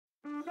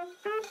Personal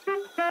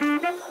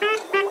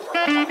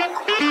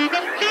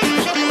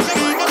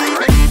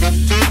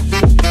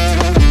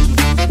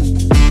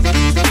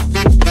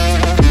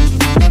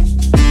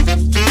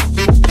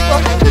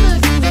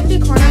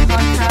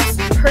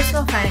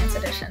Finance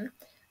Edition.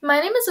 My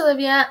name is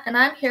Olivia, and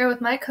I'm here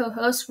with my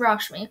co-host,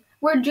 Rashmi.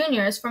 We're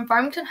juniors from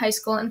Farmington High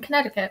School in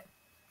Connecticut.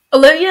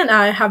 Olivia and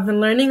I have been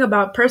learning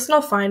about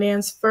personal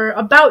finance for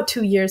about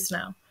 2 years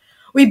now.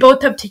 We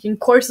both have taken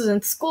courses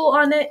in school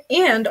on it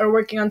and are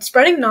working on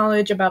spreading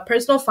knowledge about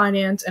personal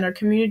finance in our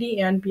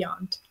community and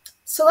beyond.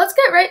 So let's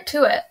get right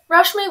to it.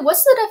 Rashmi,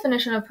 what's the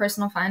definition of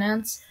personal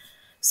finance?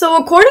 So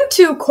according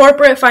to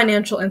Corporate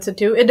Financial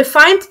Institute, it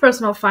defines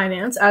personal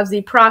finance as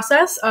the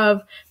process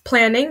of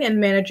planning and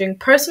managing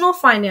personal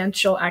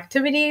financial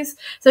activities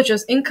such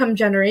as income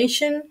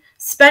generation,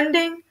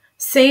 spending,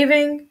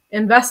 saving,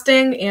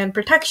 investing, and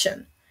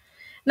protection.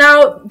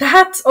 Now,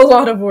 that's a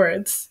lot of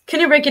words. Can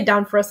you break it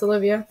down for us,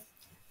 Olivia?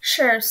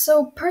 Sure.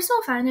 So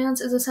personal finance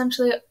is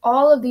essentially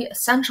all of the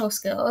essential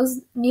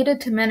skills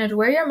needed to manage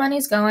where your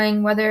money's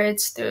going, whether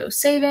it's through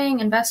saving,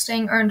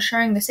 investing, or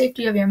ensuring the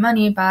safety of your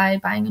money by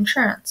buying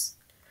insurance.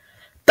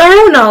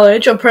 Thorough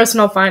knowledge of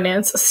personal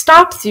finance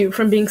stops you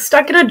from being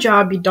stuck in a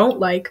job you don't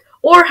like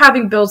or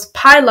having bills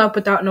pile up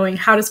without knowing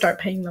how to start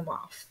paying them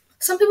off.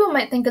 Some people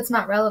might think it's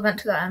not relevant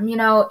to them.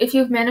 If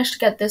you've managed to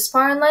get this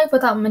far in life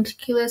without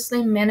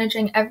meticulously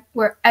managing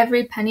where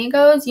every penny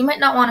goes, you might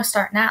not want to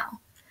start now.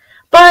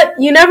 But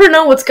you never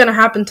know what's going to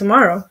happen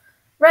tomorrow.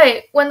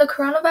 Right. When the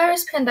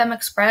coronavirus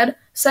pandemic spread,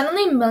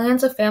 suddenly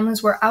millions of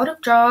families were out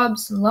of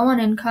jobs, low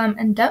on income,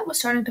 and debt was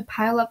starting to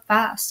pile up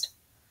fast.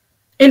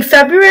 In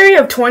February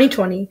of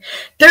 2020,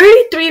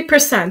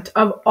 33%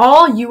 of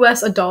all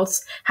U.S.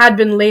 adults had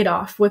been laid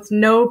off with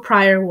no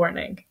prior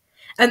warning,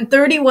 and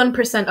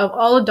 31% of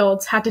all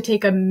adults had to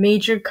take a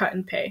major cut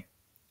in pay.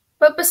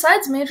 But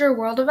besides major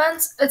world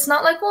events, it's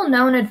not like we'll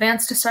know in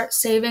advance to start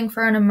saving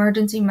for an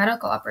emergency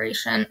medical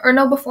operation, or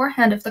know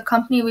beforehand if the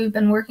company we've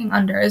been working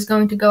under is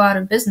going to go out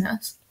of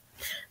business.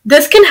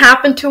 This can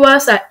happen to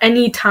us at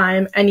any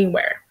time,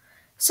 anywhere.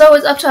 So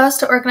it's up to us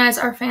to organize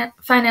our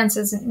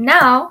finances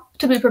now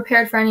to be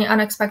prepared for any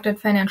unexpected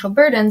financial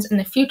burdens in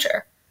the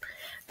future.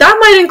 That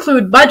might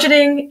include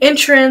budgeting,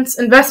 insurance,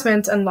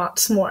 investments, and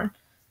lots more.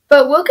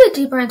 But we'll get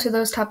deeper into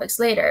those topics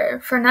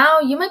later. For now,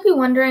 you might be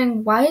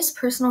wondering, why is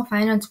personal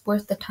finance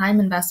worth the time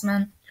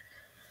investment?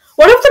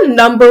 One of the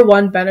number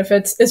one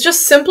benefits is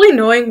just simply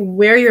knowing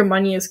where your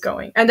money is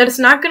going and that it's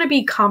not going to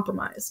be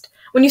compromised.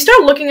 When you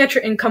start looking at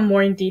your income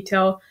more in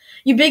detail,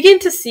 you begin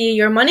to see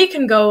your money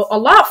can go a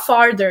lot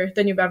farther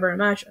than you've ever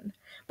imagined.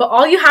 But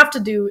all you have to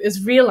do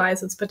is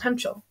realize its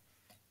potential.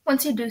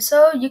 Once you do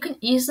so, you can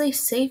easily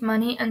save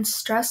money and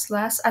stress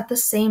less at the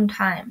same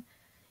time.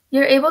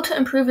 You're able to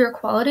improve your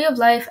quality of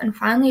life and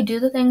finally do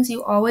the things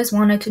you always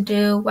wanted to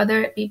do, whether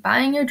it be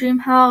buying your dream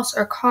house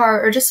or car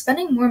or just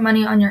spending more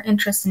money on your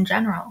interests in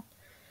general.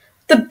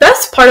 The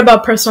best part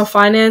about personal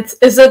finance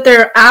is that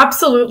there are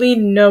absolutely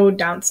no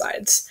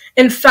downsides.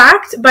 In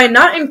fact, by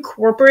not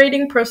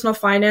incorporating personal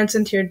finance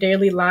into your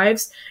daily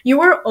lives,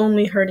 you are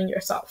only hurting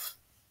yourself.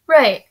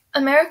 Right.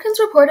 Americans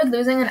reported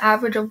losing an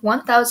average of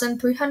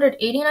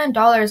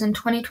 $1,389 in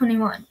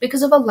 2021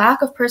 because of a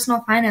lack of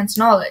personal finance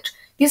knowledge.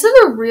 These are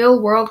the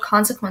real-world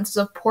consequences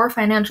of poor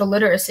financial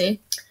literacy.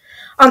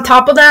 On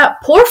top of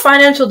that, poor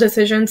financial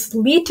decisions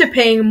lead to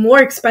paying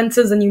more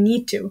expenses than you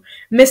need to,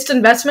 missed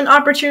investment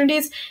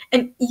opportunities,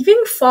 and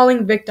even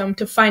falling victim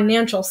to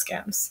financial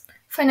scams.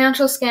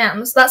 Financial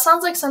scams. That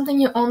sounds like something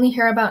you only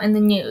hear about in the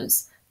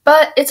news.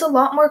 But it's a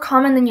lot more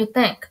common than you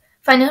think.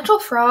 Financial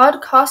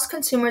fraud cost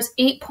consumers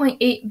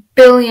 $8.8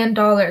 billion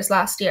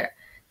last year.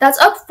 That's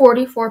up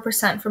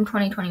 44% from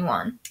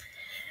 2021.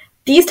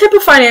 These type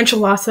of financial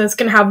losses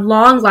can have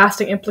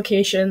long-lasting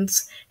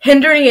implications,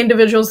 hindering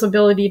individuals'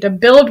 ability to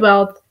build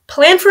wealth,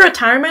 plan for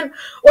retirement,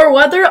 or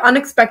weather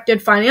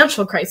unexpected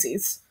financial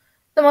crises.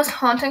 The most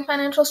haunting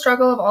financial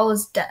struggle of all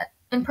is debt,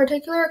 in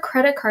particular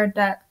credit card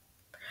debt.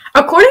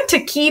 According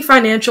to key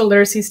financial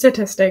literacy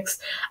statistics,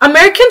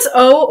 Americans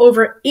owe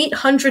over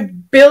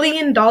 $800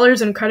 billion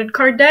in credit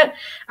card debt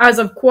as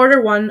of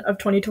Q1 of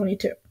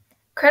 2022.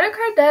 Credit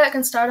card debt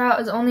can start out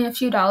as only a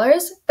few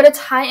dollars, but its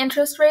high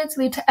interest rates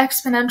lead to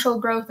exponential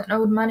growth in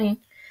owed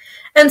money.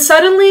 And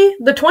suddenly,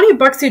 the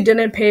 $20 you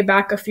didn't pay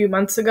back a few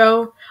months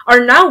ago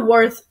are now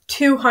worth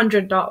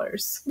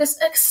 $200. This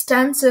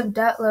extensive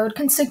debt load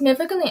can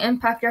significantly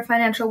impact your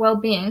financial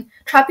well-being,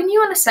 trapping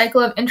you in a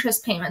cycle of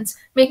interest payments,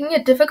 making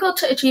it difficult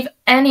to achieve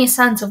any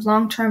sense of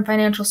long-term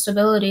financial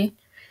stability.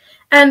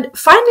 And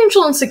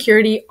financial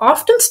insecurity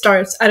often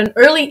starts at an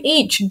early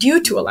age due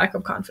to a lack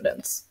of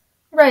confidence.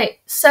 Right.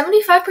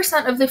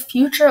 75% of the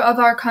future of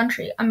our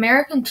country,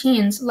 American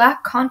teens,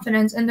 lack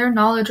confidence in their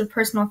knowledge of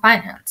personal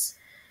finance.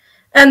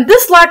 And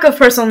this lack of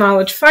personal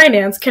knowledge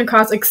finance can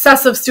cause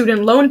excessive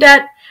student loan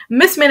debt,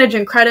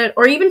 mismanaging credit,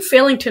 or even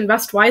failing to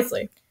invest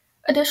wisely.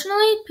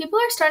 Additionally, people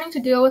are starting to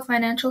deal with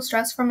financial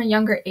stress from a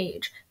younger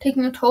age,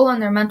 taking a toll on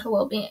their mental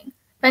well-being.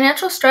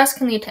 Financial stress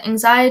can lead to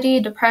anxiety,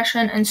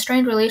 depression, and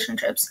strained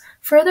relationships,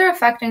 further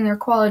affecting their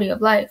quality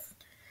of life.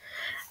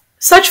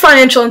 Such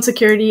financial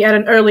insecurity at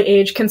an early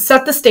age can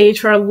set the stage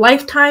for a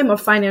lifetime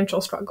of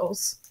financial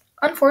struggles.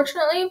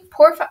 Unfortunately,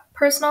 poor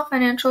personal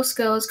financial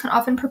skills can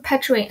often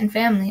perpetuate in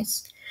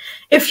families.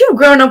 If you've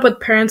grown up with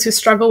parents who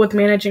struggle with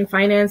managing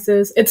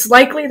finances, it's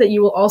likely that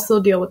you will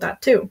also deal with that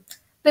too.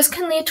 This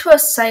can lead to a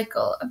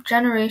cycle of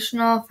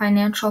generational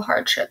financial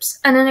hardships,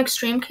 and in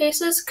extreme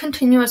cases,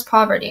 continuous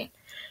poverty.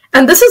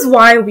 And this is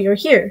why we are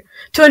here,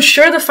 to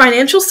ensure the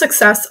financial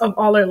success of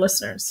all our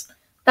listeners.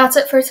 That's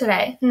it for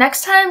today.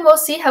 Next time, we'll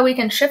see how we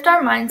can shift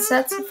our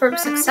mindsets for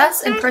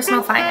success in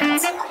personal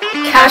finance.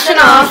 Cashing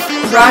off,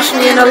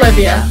 Rashmi and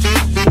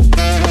Olivia.